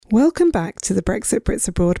Welcome back to the Brexit Brits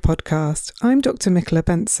Abroad podcast. I'm Dr. Michaela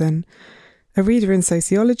Benson, a reader in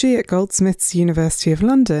sociology at Goldsmiths University of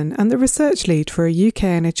London and the research lead for a UK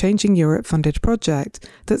and a Changing Europe funded project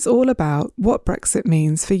that's all about what Brexit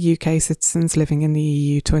means for UK citizens living in the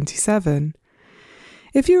EU 27.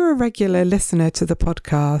 If you're a regular listener to the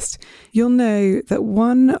podcast, you'll know that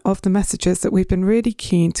one of the messages that we've been really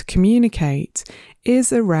keen to communicate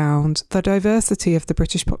is around the diversity of the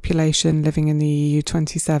British population living in the EU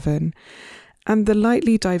 27 and the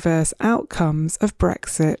likely diverse outcomes of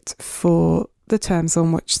Brexit for the terms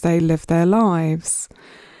on which they live their lives.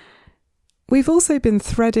 We've also been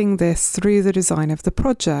threading this through the design of the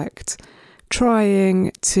project,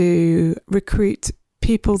 trying to recruit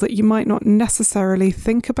people that you might not necessarily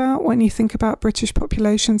think about when you think about British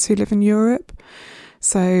populations who live in Europe.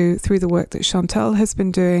 So through the work that Chantal has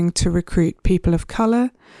been doing to recruit people of colour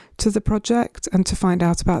to the project and to find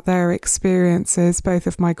out about their experiences, both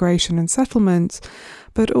of migration and settlement,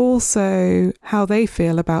 but also how they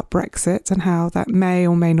feel about Brexit and how that may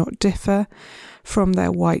or may not differ from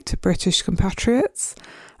their white British compatriots.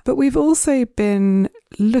 But we've also been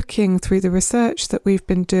looking through the research that we've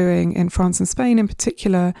been doing in France and Spain in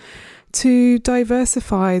particular to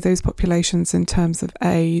diversify those populations in terms of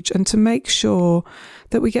age and to make sure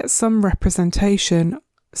that we get some representation,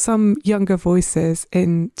 some younger voices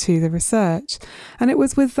into the research. And it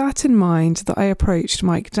was with that in mind that I approached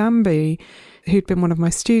Mike Danby, who'd been one of my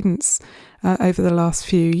students over the last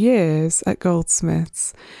few years at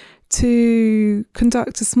Goldsmiths, to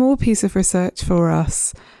conduct a small piece of research for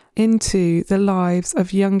us into the lives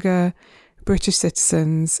of younger British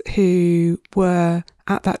citizens who were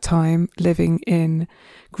at that time living in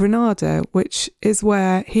Grenada, which is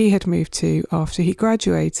where he had moved to after he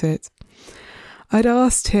graduated. I'd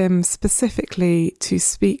asked him specifically to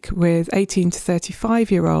speak with 18 to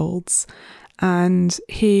 35-year-olds, and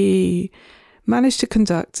he managed to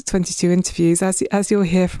conduct 22 interviews. As you'll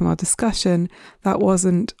hear from our discussion, that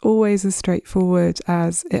wasn't always as straightforward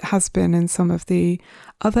as it has been in some of the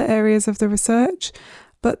other areas of the research,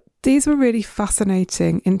 but these were really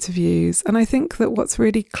fascinating interviews. And I think that what's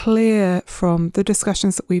really clear from the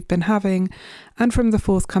discussions that we've been having and from the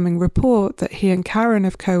forthcoming report that he and Karen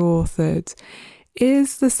have co-authored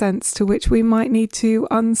is the sense to which we might need to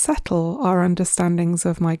unsettle our understandings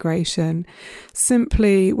of migration.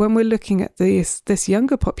 Simply, when we're looking at this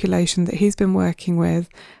younger population that he's been working with,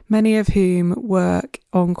 many of whom work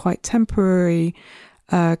on quite temporary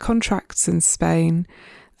contracts in Spain,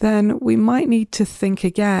 then we might need to think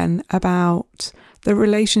again about the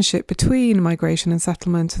relationship between migration and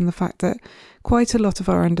settlement and the fact that quite a lot of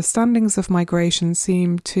our understandings of migration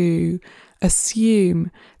seem to assume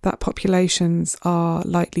that populations are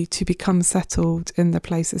likely to become settled in the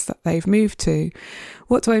places that they've moved to.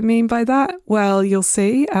 What do I mean by that? Well, you'll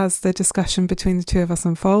see as the discussion between the two of us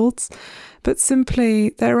unfolds. But simply,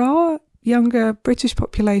 there are younger British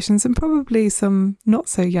populations and probably some not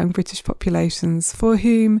so young British populations for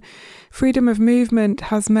whom freedom of movement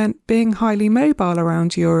has meant being highly mobile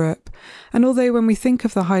around Europe. And although when we think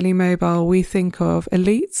of the highly mobile, we think of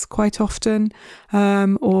elites quite often,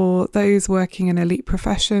 or those working in elite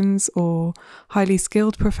professions or highly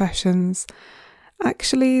skilled professions,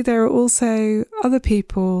 actually there are also other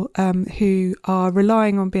people who are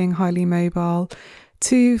relying on being highly mobile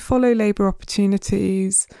to follow labour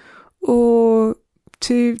opportunities or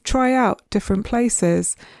to try out different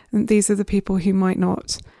places. And these are the people who might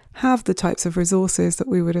not have the types of resources that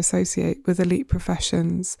we would associate with elite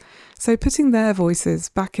professions. So putting their voices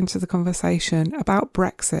back into the conversation about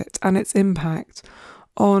Brexit and its impact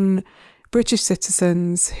on British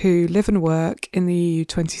citizens who live and work in the EU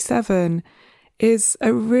 27 is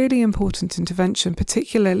a really important intervention,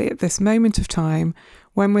 particularly at this moment of time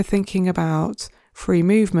when we're thinking about free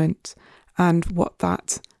movement and what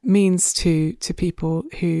that means to people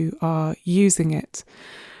who are using it.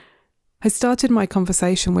 I started my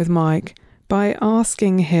conversation with Mike by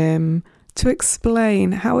asking him to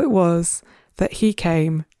explain how it was that he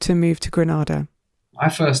came to move to Grenada. I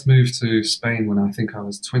first moved to Spain when I think I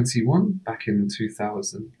was 21, back in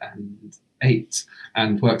 2008,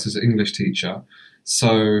 and worked as an English teacher.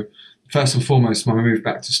 So first and foremost, my move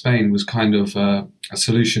back to Spain was kind of a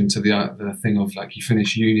solution to the thing of like you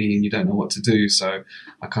finish uni and you don't know what to do. So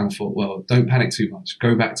I kind of thought, well, don't panic too much.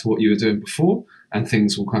 Go back to what you were doing before and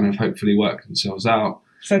things will kind of hopefully work themselves out.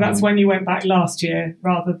 So that's when you went back last year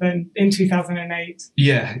rather than in 2008?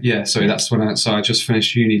 Yeah. So that's when I just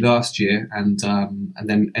finished uni last year and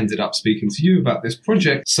then ended up speaking to you about this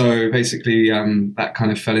project. So basically that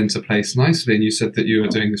kind of fell into place nicely. And you said that you were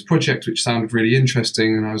doing this project, which sounded really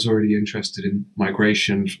interesting. And I was already interested in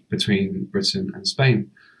migration between Britain and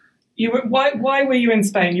Spain. Why were you in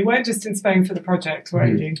Spain? You weren't just in Spain for the project, were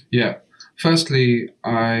you? Yeah. Firstly,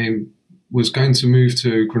 I was going to move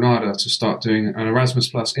to Granada to start doing an Erasmus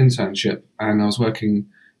Plus internship, and I was working.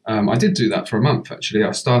 I did do that for a month, actually.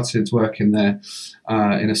 I started working there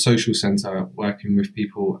in a social centre, working with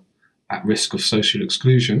people at risk of social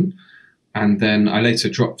exclusion. And then I later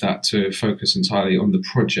dropped that to focus entirely on the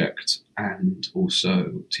project and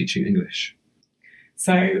also teaching English.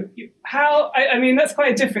 So I mean, that's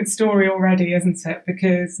quite a different story already, isn't it?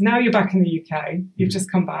 Because now you're back in the UK, you've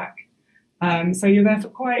just come back. So you're there for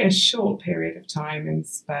quite a short period of time in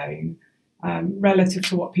Spain, relative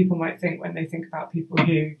to what people might think when they think about people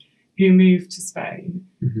who move to Spain.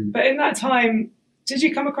 But in that time, did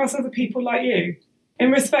you come across other people like you?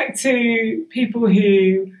 In respect to people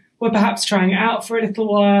who were perhaps trying it out for a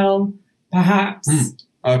little while, perhaps,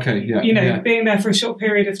 being there for a short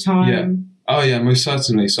period of time. Yeah. Oh, yeah, most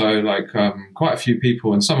certainly. So, quite a few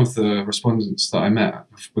people, and some of the respondents that I met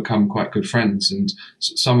have become quite good friends, and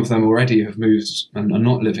some of them already have moved and are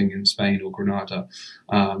not living in Spain or Granada.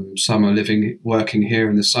 Some are working here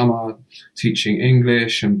in the summer, teaching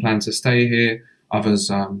English and plan to stay here.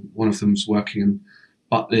 Others, one of them's working in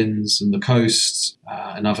Butlins and the coast,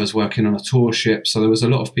 and others working on a tour ship. So there was a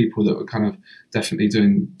lot of people that were kind of definitely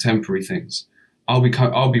doing temporary things.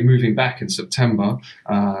 I'll be moving back in September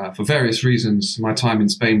for various reasons. My time in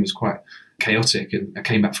Spain was quite chaotic, and I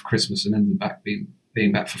came back for Christmas and ended up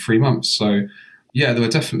being back for 3 months. So yeah, there were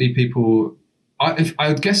definitely people.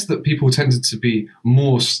 I guess that people tended to be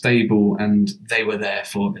more stable, and they were there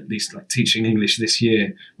for at least teaching English this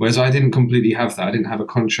year, whereas I didn't completely have that. I didn't have a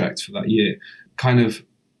contract for that year. Kind of,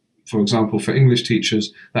 for example, for English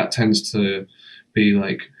teachers, that tends to be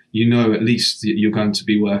at least you're going to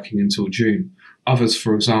be working until June. Others,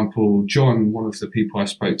 for example, John, one of the people I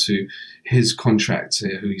spoke to, his contract,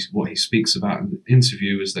 what he speaks about in the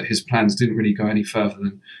interview, is that his plans didn't really go any further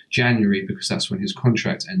than January, because that's when his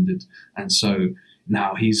contract ended. And so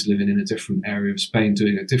now he's living in a different area of Spain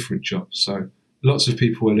doing a different job. So lots of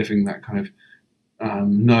people were living that kind of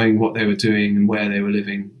knowing what they were doing and where they were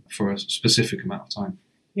living for a specific amount of time.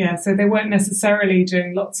 Yeah, so they weren't necessarily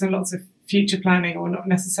doing lots and lots of future planning, or not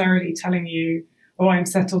necessarily telling you, oh, I'm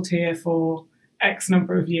settled here for X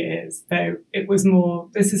number of years, though it was more,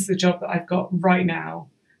 this is the job that I've got right now,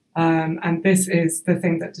 and this is the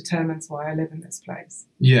thing that determines why I live in this place.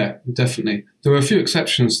 Yeah, definitely. There were a few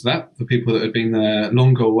exceptions to that, for people that had been there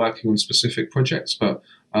longer working on specific projects, but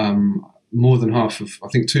more than half of, I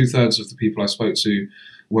think 2/3 of the people I spoke to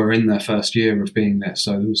were in their first year of being there.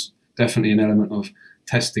 So there was definitely an element of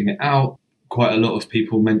testing it out. Quite a lot of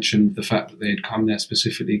people mentioned the fact that they had come there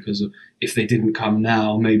specifically because if they didn't come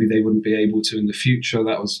now, maybe they wouldn't be able to in the future.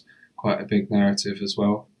 That was quite a big narrative as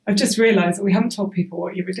well. I've just realised that we haven't told people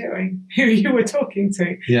what you were doing, who you were talking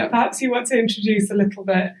to. Yeah. Perhaps you want to introduce a little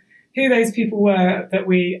bit who those people were that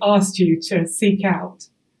we asked you to seek out.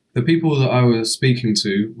 The people that I was speaking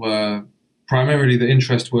to were primarily, the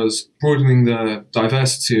interest was broadening the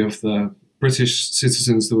diversity of the British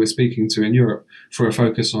citizens that we're speaking to in Europe, for a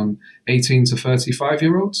focus on 18 to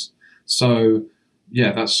 35-year-olds. So,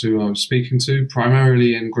 yeah, that's who I was speaking to,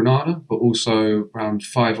 primarily in Granada, but also around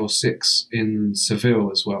 5 or 6 in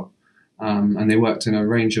Seville as well. And they worked in a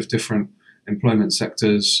range of different employment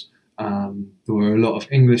sectors. There were a lot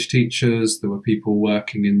of English teachers. There were people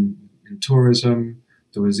working in tourism.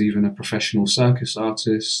 There was even a professional circus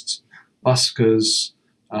artist, buskers,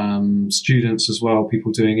 students as well,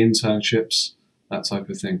 people doing internships, that type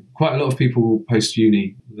of thing. Quite a lot of people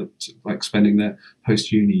post-uni, spending their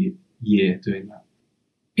post-uni year doing that.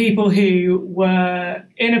 People who were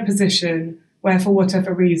in a position where, for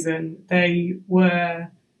whatever reason, they were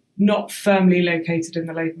not firmly located in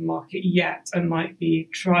the labour market yet and might be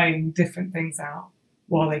trying different things out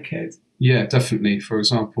while they could. Yeah, definitely. For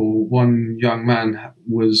example, one young man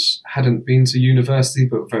hadn't been to university,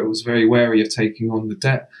 but was very wary of taking on the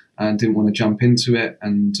debt and didn't want to jump into it,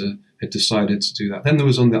 and had decided to do that. Then there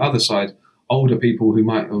was, on the other side, older people who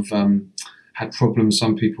might have had problems.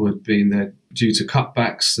 Some people had been there due to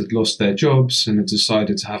cutbacks, had lost their jobs, and had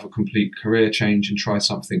decided to have a complete career change and try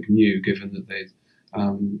something new, given that they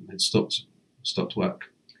had stopped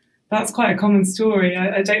work. That's quite a common story.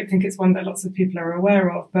 I don't think it's one that lots of people are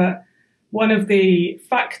aware of, but one of the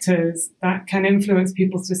factors that can influence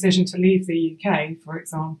people's decision to leave the UK, for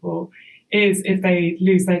example, is if they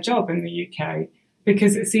lose their job in the UK,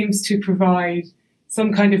 because it seems to provide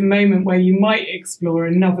some kind of moment where you might explore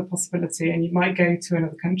another possibility and you might go to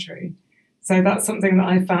another country. So that's something that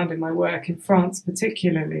I found in my work in France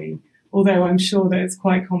particularly, although I'm sure that it's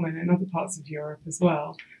quite common in other parts of Europe as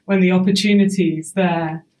well. When the opportunities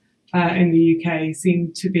there in the UK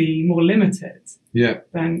seem to be more limited Yeah.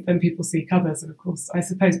 than people see others. And of course, I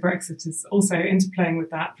suppose Brexit is also interplaying with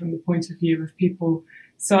that from the point of view of people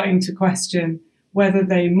starting to question whether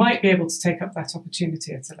they might be able to take up that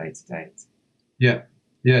opportunity at a later date.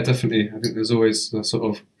 Yeah, definitely. I think there's always a sort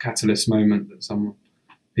of catalyst moment that some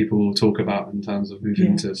people will talk about in terms of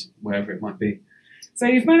moving to wherever it might be. So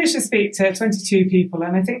you've managed to speak to 22 people,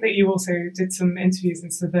 and I think that you also did some interviews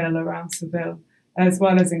in Seville, around Seville, as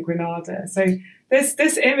well as in Granada. So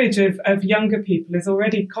this image of younger people is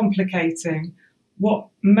already complicating what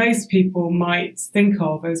most people might think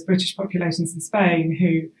of as British populations in Spain,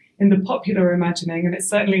 who in the popular imagining, and it's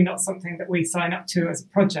certainly not something that we sign up to as a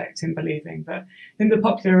project in Believing, but in the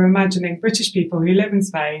popular imagining, British people who live in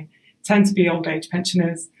Spain tend to be old age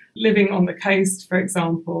pensioners living on the coast, for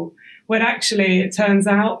example, when actually it turns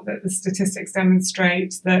out that the statistics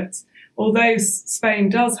demonstrate that although Spain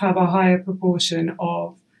does have a higher proportion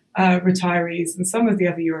of retirees than some of the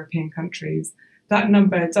other European countries, that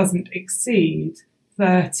number doesn't exceed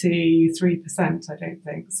 33%, I don't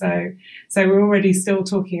think. So we're already still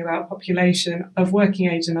talking about population of working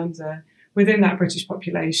age and under within that British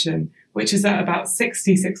population, which is at about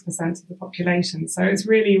 66% of the population. So it's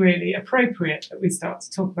really, really appropriate that we start to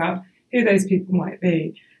talk about who those people might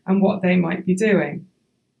be and what they might be doing.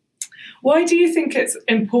 Why do you think it's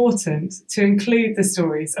important to include the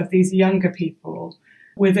stories of these younger people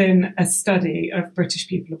within a study of British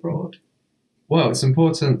people abroad? Well, it's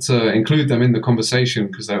important to include them in the conversation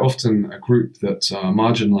because they're often a group that are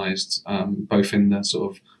marginalised, both in the sort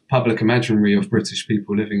of public imaginary of British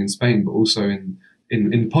people living in Spain, but also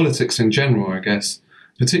in politics in general, I guess,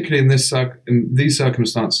 particularly in these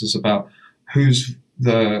circumstances about who's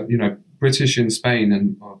the British in Spain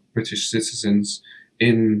and British citizens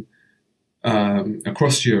in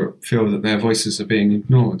across Europe feel that their voices are being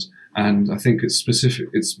ignored. And I think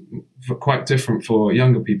it's quite different for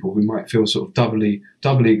younger people who might feel sort of doubly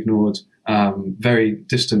ignored, very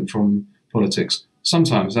distant from politics.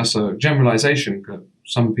 Sometimes that's a generalisation.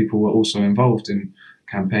 Some people were also involved in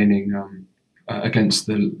campaigning against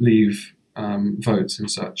the Leave votes and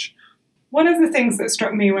such. One of the things that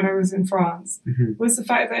struck me when I was in France was the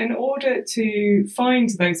fact that in order to find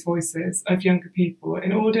those voices of younger people,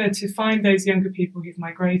 in order to find those younger people who've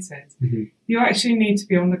migrated, you actually need to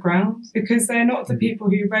be on the ground because they're not the people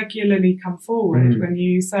who regularly come forward when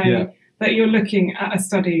you say that you're looking at a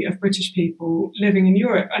study of British people living in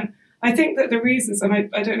Europe. And I think that the reasons, and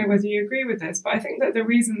I don't know whether you agree with this, but I think that the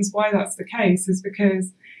reasons why that's the case is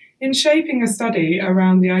because in shaping a study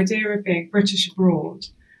around the idea of being British abroad,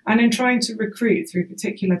 and in trying to recruit through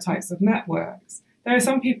particular types of networks, there are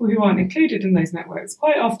some people who aren't included in those networks,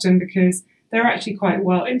 quite often because they're actually quite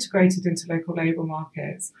well integrated into local labour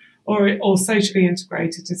markets or socially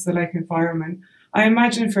integrated into the local environment. I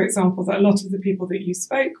imagine, for example, that a lot of the people that you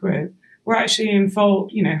spoke with were actually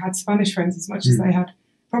involved, had Spanish friends as much as they had,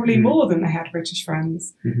 probably more than they had British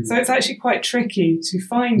friends. So it's actually quite tricky to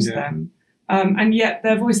find them. And yet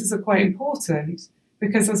their voices are quite important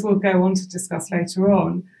because, as we'll go on to discuss later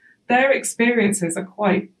on, their experiences are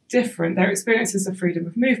quite different. Their experiences of freedom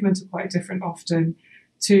of movement are quite different often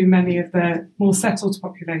to many of the more settled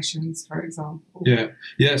populations, for example.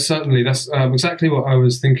 Yeah, certainly. That's exactly what I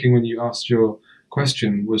was thinking when you asked your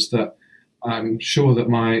question, was that I'm sure that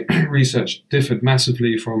my research differed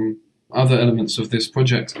massively from other elements of this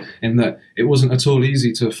project in that it wasn't at all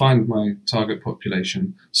easy to find my target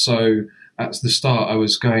population. So at the start, I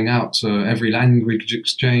was going out to every language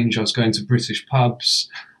exchange. I was going to British pubs,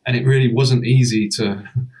 and it really wasn't easy to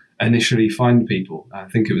initially find people. I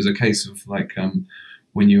think it was a case of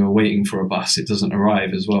when you are waiting for a bus, it doesn't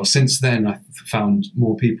arrive as well. Since then, I found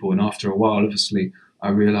more people, and after a while, obviously, I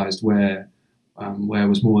realised where I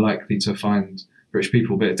was more likely to find British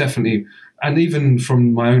people. But it definitely, and even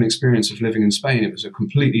from my own experience of living in Spain, it was a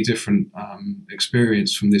completely different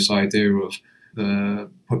experience from this idea of the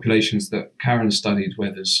populations that Karen studied, where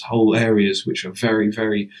there's whole areas which are very,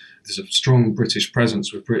 very, there's a strong British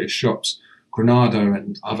presence with British shops. Granada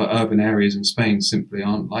and other urban areas in Spain simply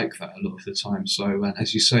aren't like that a lot of the time. So,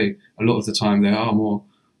 as you say, a lot of the time they are more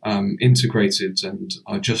integrated and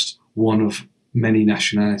are just one of many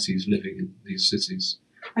nationalities living in these cities.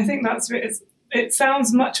 I think it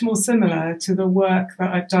sounds much more similar to the work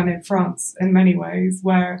that I've done in France in many ways,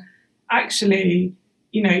 where actually,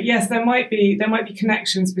 yes, there might be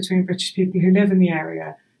connections between British people who live in the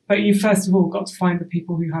area, but you first of all got to find the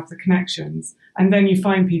people who have the connections, and then you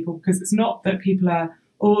find people, because it's not that people are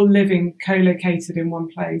all living co-located in one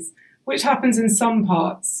place, which happens in some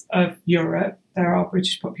parts of Europe. There are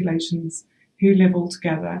British populations who live all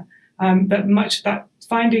together, but much that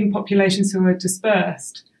finding populations who are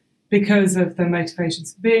dispersed because of their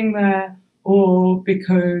motivations for being there, or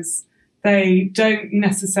because they don't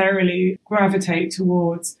necessarily gravitate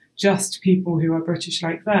towards just people who are British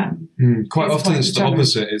like them. Quite often it's the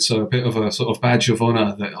opposite. It's a bit of a sort of badge of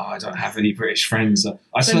honour that I don't have any British friends.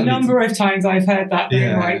 The number of times I've heard that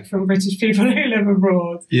being right from British people who live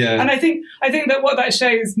abroad. Yeah. And I think that what that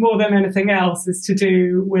shows more than anything else is to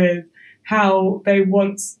do with how they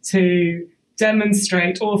want to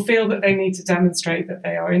demonstrate or feel that they need to demonstrate that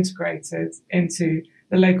they are integrated into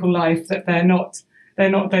the local life, that they're not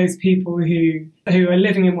those people who are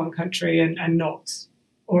living in one country and not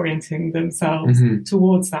orienting themselves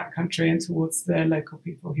towards that country and towards the local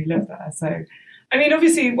people who live there. So, I mean,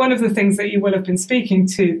 obviously, one of the things that you will have been speaking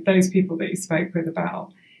to those people that you spoke with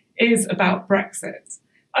about is about Brexit.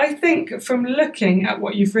 I think from looking at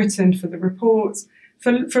what you've written for the report,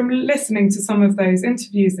 from listening to some of those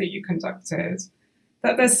interviews that you conducted,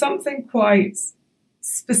 that there's something quite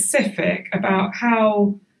specific about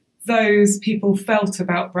how those people felt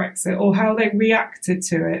about Brexit or how they reacted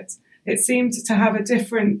to it. It seemed to have a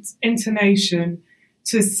different intonation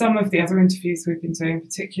to some of the other interviews we've been doing,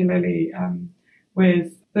 particularly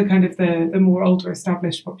with the kind of the more older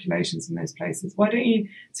established populations in those places. Why don't you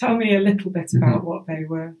tell me a little bit about what they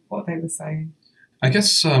were saying? I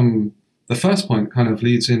guess the first point kind of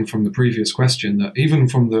leads in from the previous question, that even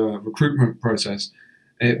from the recruitment process,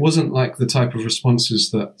 it wasn't like the type of responses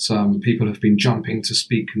that people have been jumping to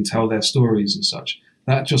speak and tell their stories and such.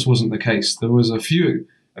 That just wasn't the case. There was a few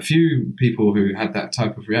people who had that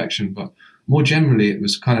type of reaction, but more generally it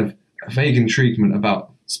was kind of a vague intriguement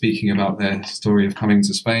about speaking about their story of coming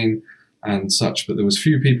to Spain and such, but there was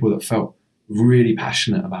few people that felt really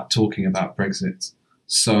passionate about talking about Brexit.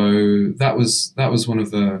 So that was one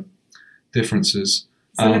of the differences.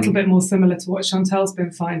 It's a little bit more similar to what Chantal's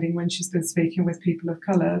been finding when she's been speaking with people of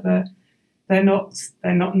colour, that they're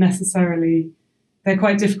not necessarily, they're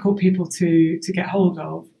quite difficult people to get hold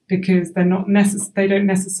of, because they don't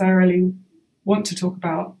necessarily want to talk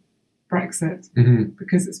about Brexit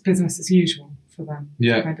because it's business as usual for them.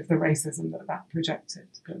 Yeah, kind of the racism that projected.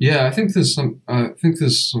 Yeah, I think there's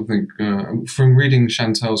something from reading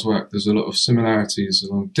Chantal's work. There's a lot of similarities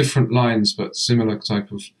along different lines, but similar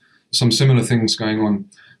things going on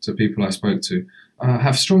to people I spoke to.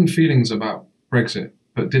 Have strong feelings about Brexit,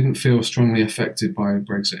 but didn't feel strongly affected by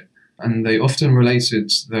Brexit, and they often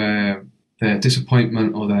related their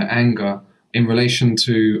disappointment or their anger in relation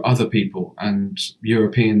to other people and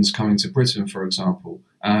Europeans coming to Britain, for example.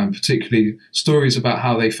 Particularly stories about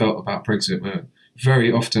how they felt about Brexit were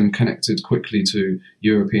very often connected quickly to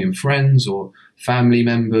European friends or family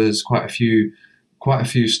members. Quite a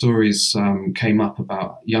few stories came up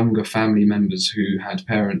about younger family members who had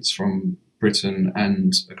parents from Britain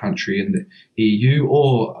and a country in the EU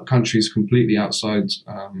or countries completely outside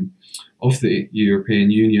of the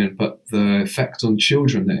European Union, but the effect on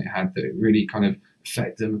children that it had, that it really kind of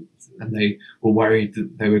affected them, and they were worried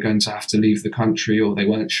that they were going to have to leave the country, or they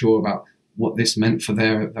weren't sure about what this meant for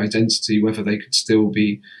their identity, whether they could still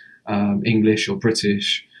be English or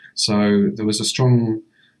British. So there was a strong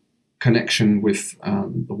connection with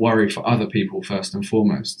the worry for other people first and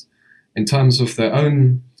foremost. In terms of their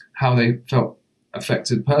own, how they felt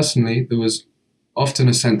affected personally, there was often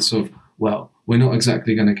a sense of, well, we're not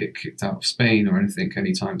exactly going to get kicked out of Spain or anything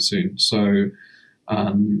anytime soon. So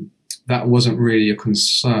that wasn't really a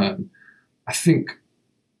concern. I think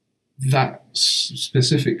that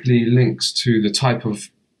specifically links to the type of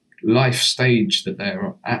life stage that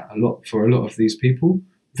they're at for a lot of these people,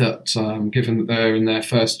 that given that they're in their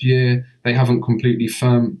first year, they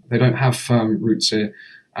don't have firm roots here,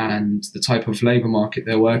 and the type of labour market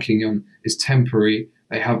they're working on is temporary.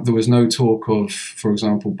 There was no talk of, for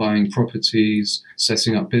example, buying properties,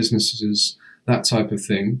 setting up businesses, that type of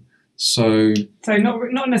thing. So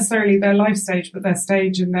not necessarily their life stage, but their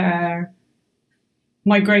stage in their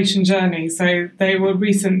migration journey. So they were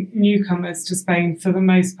recent newcomers to Spain for the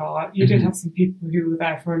most part. You did have some people who were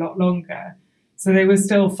there for a lot longer. So they were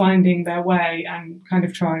still finding their way and kind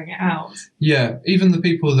of trying it out. Yeah, even the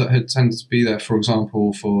people that had tended to be there, for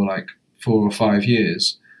example, for like 4 or 5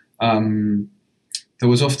 years, there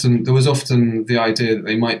was often the idea that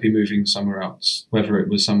they might be moving somewhere else, whether it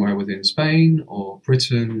was somewhere within Spain or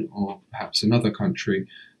Britain or perhaps another country.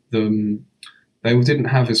 They didn't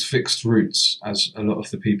have as fixed roots as a lot of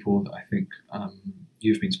the people that I think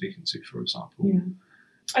you've been speaking to, for example. Yeah.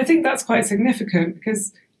 I think that's quite significant,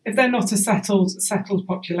 because if they're not a settled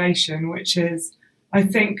population, which is, I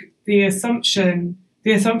think, the assumptions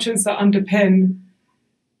that underpin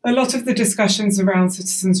a lot of the discussions around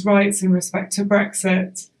citizens' rights in respect to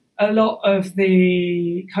Brexit, a lot of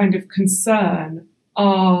the kind of concern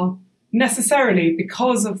are necessarily,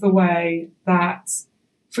 because of the way that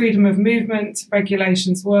freedom of movement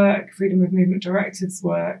regulations work, freedom of movement directives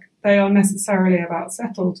work, they are necessarily about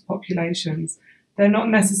settled populations. They're not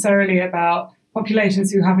necessarily about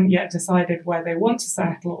populations who haven't yet decided where they want to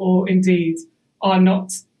settle, or indeed are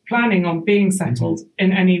not planning on being settled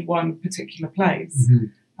in any one particular place.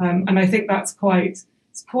 And I think that's quite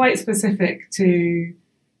specific to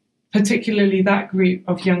particularly that group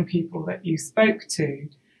of young people that you spoke to,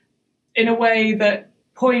 in a way that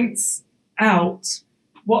points out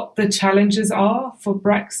what the challenges are for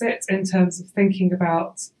Brexit in terms of thinking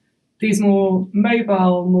about these more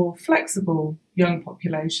mobile, more flexible young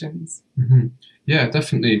populations. Yeah,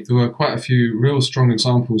 definitely. There were quite a few real strong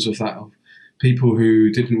examples of that, of people who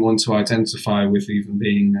didn't want to identify with even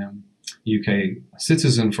being UK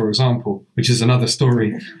citizen, for example, which is another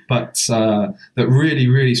story, but that really,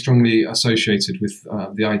 really strongly associated with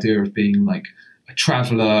the idea of being like a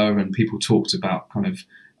traveller, and people talked about kind of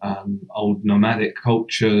old nomadic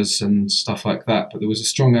cultures and stuff like that. But there was a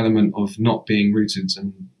strong element of not being rooted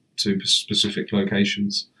to specific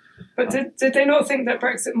locations. But did they not think that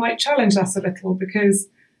Brexit might challenge us a little? Because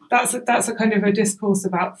that's a kind of a discourse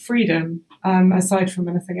about freedom, aside from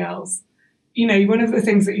anything else. You know, one of the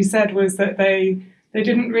things that you said was that they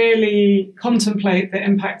didn't really contemplate the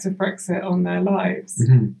impact of Brexit on their lives.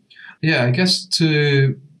 Yeah, I guess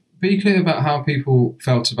to be clear about how people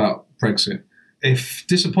felt about Brexit, if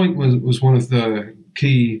disappointment was one of the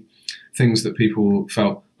key things that people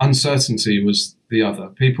felt, uncertainty was the other.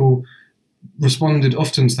 People responded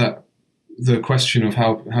often to that, the question of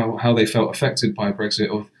how they felt affected by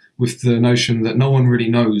Brexit, with the notion that no one really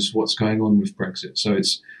knows what's going on with Brexit. So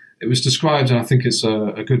it was described, and I think it's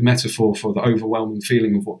a good metaphor for the overwhelming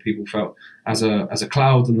feeling of what people felt as a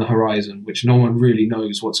cloud on the horizon, which no one really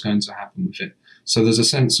knows what's going to happen with it. So there's a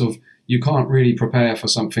sense of you can't really prepare for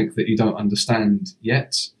something that you don't understand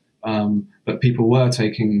yet. But people were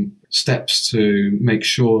taking steps to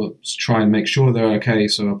try and make sure they're okay.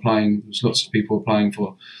 So there's lots of people applying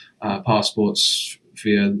for passports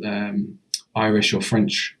via Irish or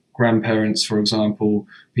French grandparents, for example.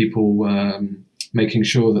 People making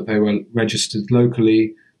sure that they were registered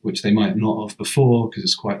locally, which they might not have before, because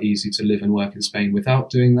it's quite easy to live and work in Spain without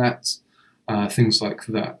doing that. Things like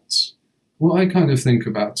that. What I kind of think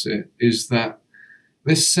about it is that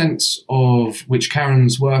this sense of, which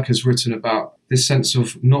Karen's work has written about, this sense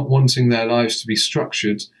of not wanting their lives to be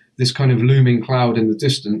structured, this kind of looming cloud in the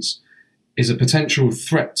distance, is a potential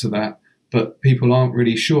threat to that, but people aren't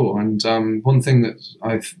really sure. And one thing that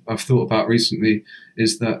I've thought about recently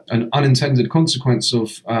is that an unintended consequence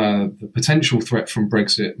of the potential threat from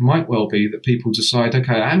Brexit might well be that people decide,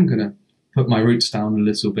 okay, I am going to put my roots down a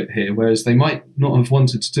little bit here, whereas they might not have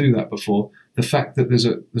wanted to do that before. The fact that there's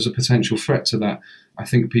a potential threat to that, I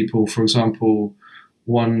think people, for example,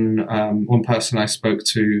 one person I spoke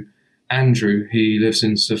to, Andrew, he lives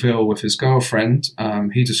in Seville with his girlfriend.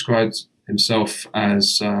 He described himself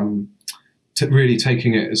as really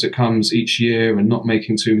taking it as it comes each year and not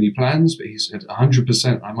making too many plans. But he said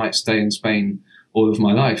 100% I might stay in Spain all of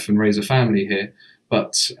my life and raise a family here.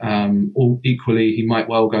 But equally, he might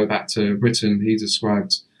well go back to Britain. He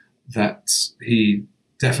described that he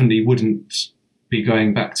definitely wouldn't be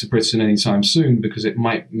going back to Britain anytime soon because it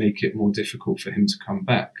might make it more difficult for him to come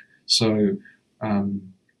back. So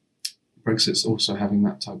Brexit's also having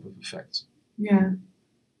that type of effect. Yeah.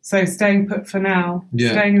 So staying put for now,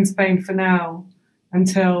 staying in Spain for now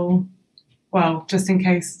until, well, just in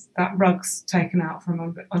case that rug's taken out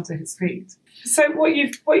from under his feet. So what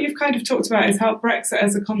you've kind of talked about is how Brexit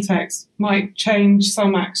as a context might change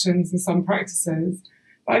some actions and some practices.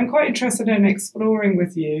 But I'm quite interested in exploring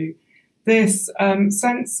with you this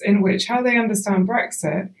sense in which how they understand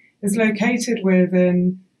Brexit is located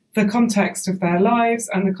within the context of their lives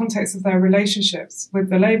and the context of their relationships with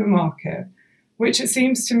the labour market, which it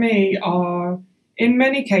seems to me are, in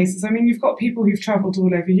many cases, I mean, you've got people who've travelled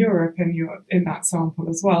all over Europe in that sample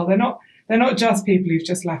as well. They're not just people who've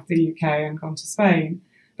just left the UK and gone to Spain,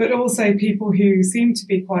 but also people who seem to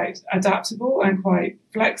be quite adaptable and quite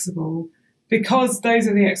flexible because those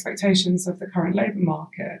are the expectations of the current labour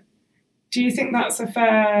market. Do you think that's a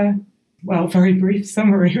fair, well, very brief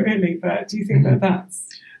summary, really, but do you think that that's...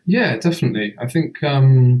 Yeah, definitely. I think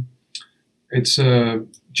it's a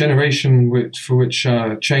generation for which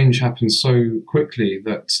change happens so quickly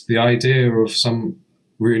that the idea of some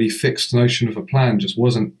really fixed notion of a plan just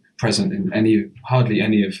wasn't present in hardly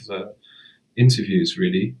any of the interviews,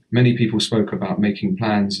 really. Many people spoke about making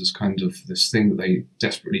plans as kind of this thing that they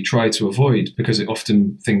desperately try to avoid because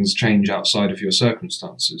things change outside of your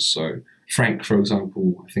circumstances. So Frank, for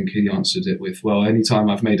example, I think he answered it with, well, anytime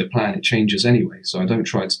I've made a plan, it changes anyway, so I don't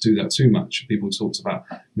try to do that too much. People talked about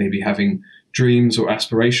maybe having dreams or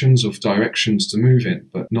aspirations of directions to move in,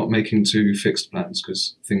 but not making too fixed plans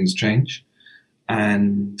because things change.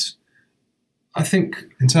 And I think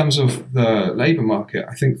in terms of the labour market,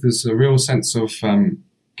 I think there's a real sense of,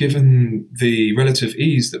 given the relative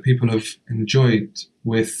ease that people have enjoyed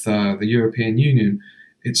with the European Union,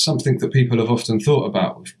 it's something that people have often thought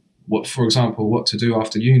about. For example, what to do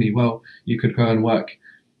after uni? Well, you could go and work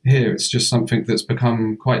here. It's just something that's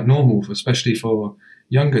become quite normal, especially for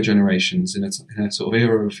younger generations in a sort of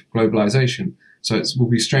era of globalization. So it will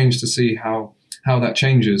be strange to see how that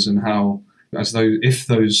changes, and how, as though if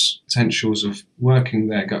those potentials of working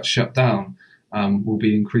there got shut down, we'll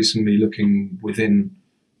be increasingly looking within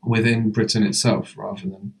Britain itself rather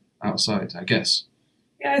than outside, I guess.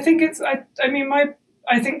 Yeah, I think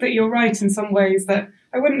I think that you're right in some ways, that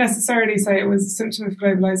I wouldn't necessarily say it was a symptom of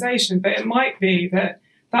globalization, but it might be that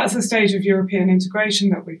that's a stage of European integration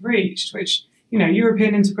that we've reached, which,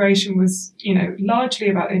 European integration was, largely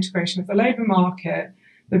about the integration of the labour market,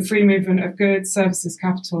 the free movement of goods, services,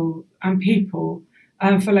 capital and people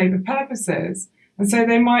for labour purposes. And so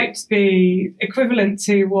they might be equivalent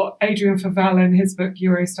to what Adrian Favell in his book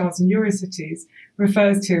Eurostars and Eurocities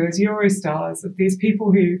refers to as Eurostars, of these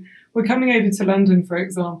people who were coming over to London, for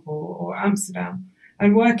example, or Amsterdam,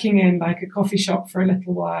 and working in like a coffee shop for a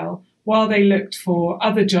little while they looked for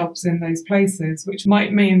other jobs in those places, which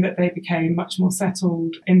might mean that they became much more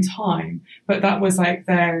settled in time. But that was like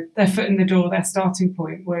their foot in the door, their starting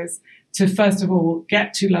point was to first of all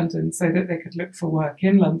get to London so that they could look for work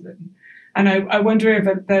in London. And I wonder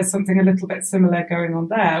if there's something a little bit similar going on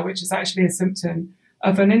there, which is actually a symptom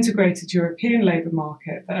of an integrated European labour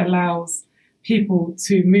market that allows people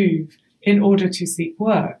to move in order to seek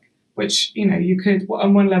work, which, you could,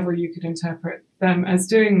 on one level, you could interpret them as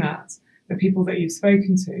doing that, the people that you've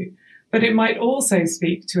spoken to. But it might also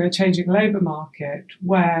speak to a changing labour market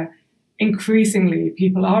where increasingly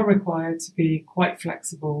people are required to be quite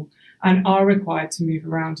flexible and are required to move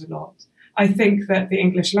around a lot. I think that the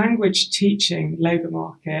English language teaching labour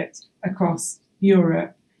market across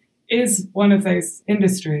Europe is one of those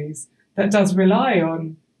industries that does rely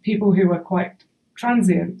on people who are quite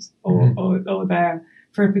transient or there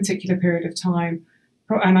for a particular period of time.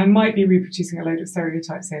 And I might be reproducing a load of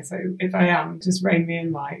stereotypes here, so if I am, just rein me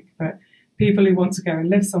in, Mike. But people who want to go and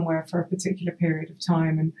live somewhere for a particular period of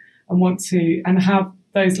time and want to, and have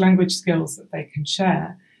those language skills that they can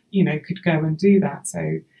share, could go and do that.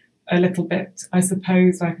 So a little bit, I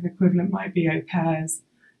suppose, like an equivalent might be au pairs,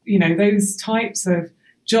 those types of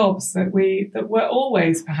jobs that were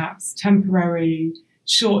always perhaps temporary,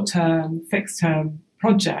 short-term, fixed-term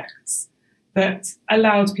projects that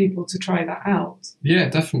allowed people to try that out. Yeah,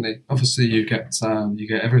 definitely. Obviously, you get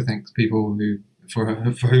everything. People for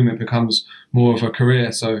whom it becomes more of a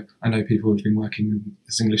career. So I know people who've been working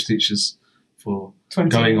as English teachers for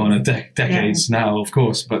going on a decades now, of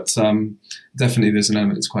course. But definitely, there's an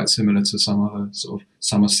element that's quite similar to some other sort of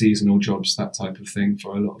summer seasonal jobs, that type of thing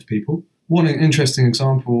for a lot of people. One interesting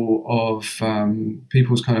example of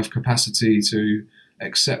people's kind of capacity to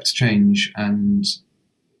accept change and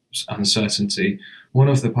uncertainty. One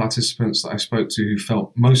of the participants that I spoke to who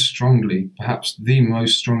felt most strongly, perhaps the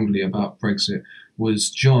most strongly about Brexit, was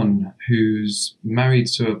John, who's married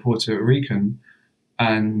to a Puerto Rican.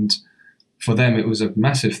 And for them, it was a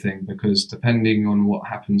massive thing because depending on what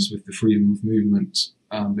happens with the freedom of movement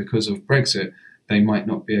because of Brexit, they might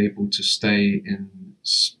not be able to stay in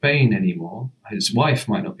Spain anymore. His wife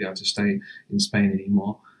might not be able to stay in Spain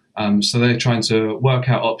anymore. So they're trying to work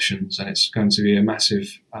out options, and it's going to be a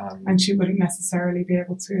massive... and she wouldn't necessarily be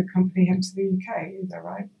able to accompany him to the UK, is that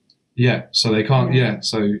right? Yeah, so they can't... Yeah,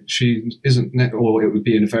 so she isn't... Or it would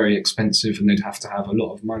be very expensive, and they'd have to have a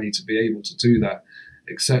lot of money to be able to do that,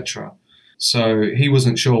 etc. So he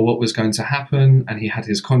wasn't sure what was going to happen, and he had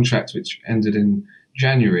his contract, which ended in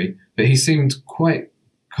January, but he seemed quite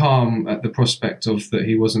calm at the prospect of that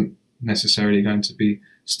he wasn't necessarily going to be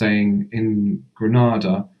staying in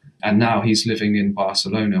Granada. And now he's living in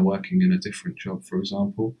Barcelona, working in a different job, for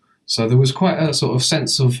example. So there was quite a sort of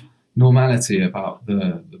sense of normality about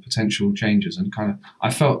the potential changes. And kind of,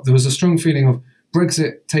 I felt there was a strong feeling of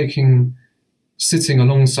Brexit sitting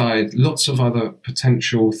alongside lots of other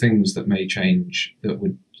potential things that may change, that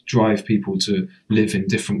would drive people to live in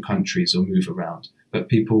different countries or move around. But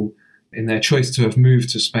people, in their choice to have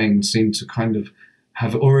moved to Spain, seem to kind of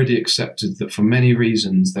have already accepted that for many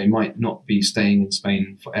reasons they might not be staying in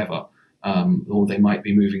Spain forever, or they might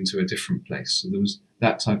be moving to a different place. So there was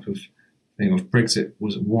that type of thing of Brexit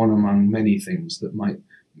was one among many things that might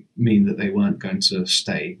mean that they weren't going to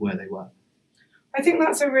stay where they were. I think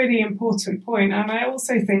that's a really important point. And I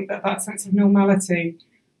also think that sense of normality,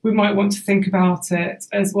 we might want to think about it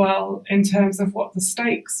as well in terms of what the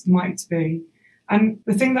stakes might be. And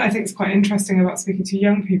the thing that I think is quite interesting about speaking to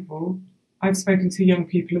young people, I've spoken to young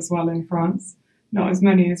people as well in France, not as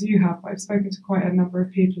many as you have, but I've spoken to quite a number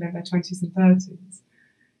of people in their 20s and 30s,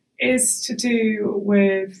 is to do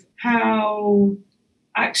with how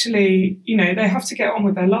actually, they have to get on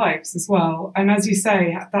with their lives as well. And as you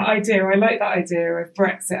say, I like that idea of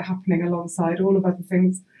Brexit happening alongside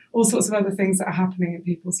all sorts of other things that are happening in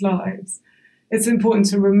people's lives. It's important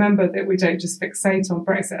to remember that we don't just fixate on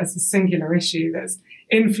Brexit as a singular issue that's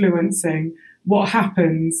influencing what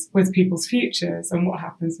happens with people's futures and what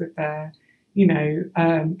happens with their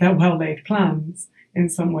well-laid plans in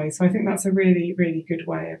some way. So I think that's a really, really good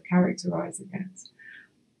way of characterising it.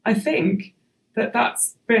 I think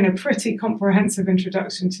that's been a pretty comprehensive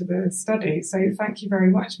introduction to the study. So thank you very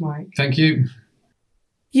much, Mike. Thank you.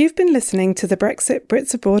 You've been listening to the Brexit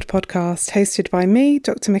Brits Abroad podcast, hosted by me,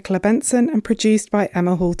 Dr. Michaela Benson, and produced by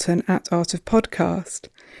Emma Halton at Art of Podcast.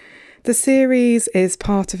 The series is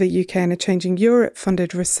part of a UK and a Changing Europe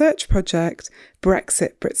funded research project,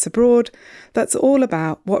 Brexit Brits Abroad, that's all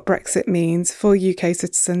about what Brexit means for UK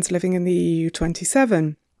citizens living in the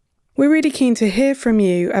EU27. We're really keen to hear from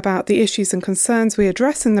you about the issues and concerns we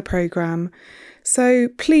address in the programme, so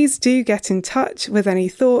please do get in touch with any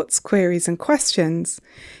thoughts, queries and questions.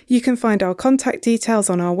 You can find our contact details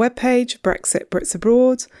on our webpage, Brexit Brits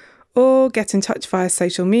Abroad, or get in touch via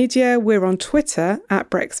social media. We're on Twitter at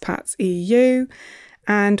BrexPatsEU,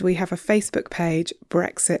 and we have a Facebook page,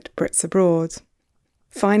 Brexit Brits Abroad.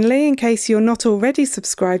 Finally, in case you're not already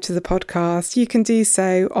subscribed to the podcast, you can do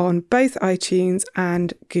so on both iTunes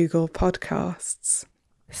and Google Podcasts.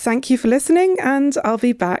 Thank you for listening, and I'll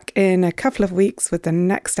be back in a couple of weeks with the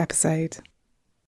next episode.